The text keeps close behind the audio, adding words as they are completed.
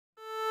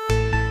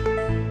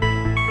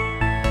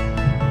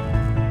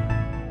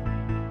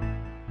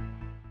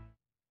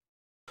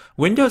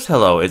Windows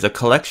Hello is a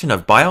collection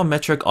of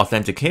biometric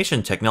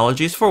authentication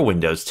technologies for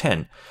Windows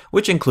 10,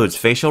 which includes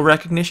facial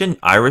recognition,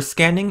 iris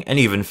scanning, and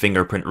even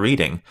fingerprint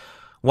reading.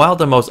 While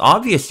the most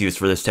obvious use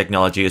for this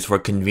technology is for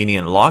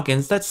convenient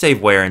logins that save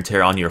wear and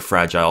tear on your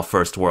fragile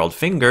first-world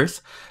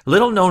fingers,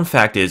 little-known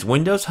fact is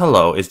Windows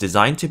Hello is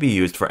designed to be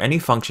used for any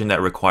function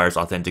that requires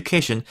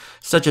authentication,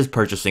 such as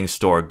purchasing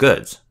store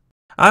goods.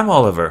 I'm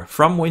Oliver,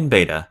 from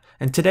WinBeta,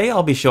 and today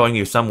I'll be showing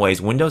you some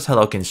ways Windows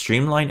Hello can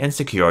streamline and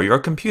secure your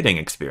computing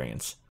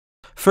experience.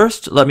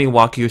 First, let me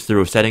walk you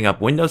through setting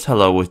up Windows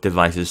Hello with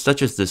devices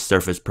such as this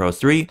Surface Pro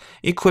 3,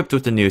 equipped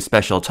with the new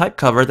special type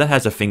cover that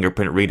has a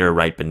fingerprint reader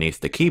right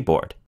beneath the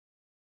keyboard.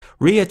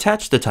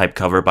 Reattach the type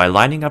cover by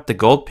lining up the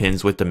gold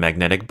pins with the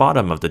magnetic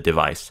bottom of the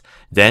device.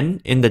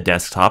 Then, in the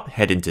desktop,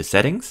 head into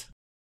Settings,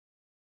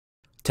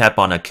 tap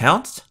on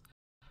Accounts,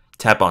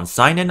 tap on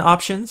Sign-in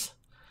Options,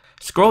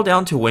 scroll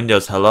down to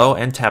Windows Hello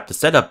and tap the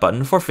Setup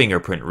button for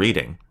fingerprint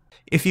reading.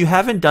 If you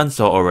haven't done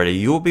so already,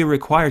 you will be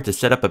required to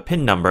set up a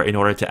PIN number in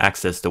order to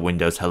access the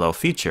Windows Hello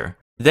feature.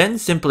 Then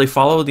simply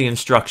follow the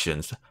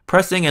instructions,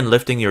 pressing and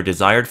lifting your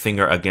desired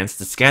finger against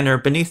the scanner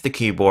beneath the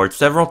keyboard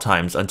several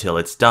times until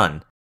it's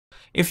done.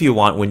 If you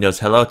want Windows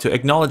Hello to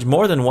acknowledge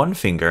more than one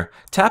finger,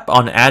 tap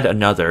on Add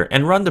Another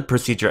and run the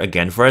procedure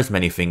again for as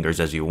many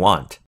fingers as you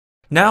want.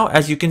 Now,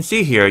 as you can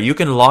see here, you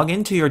can log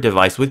into your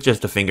device with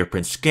just a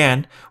fingerprint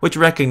scan, which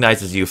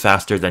recognizes you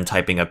faster than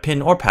typing a PIN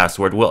or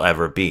password will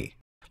ever be.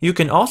 You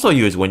can also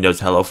use Windows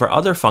Hello for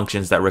other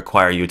functions that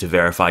require you to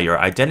verify your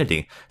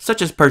identity,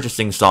 such as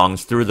purchasing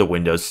songs through the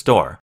Windows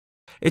Store.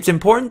 It's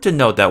important to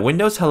note that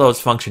Windows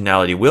Hello's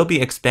functionality will be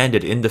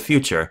expanded in the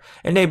future,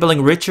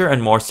 enabling richer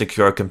and more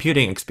secure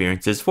computing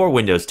experiences for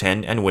Windows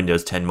 10 and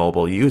Windows 10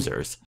 mobile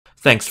users.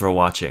 Thanks for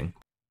watching.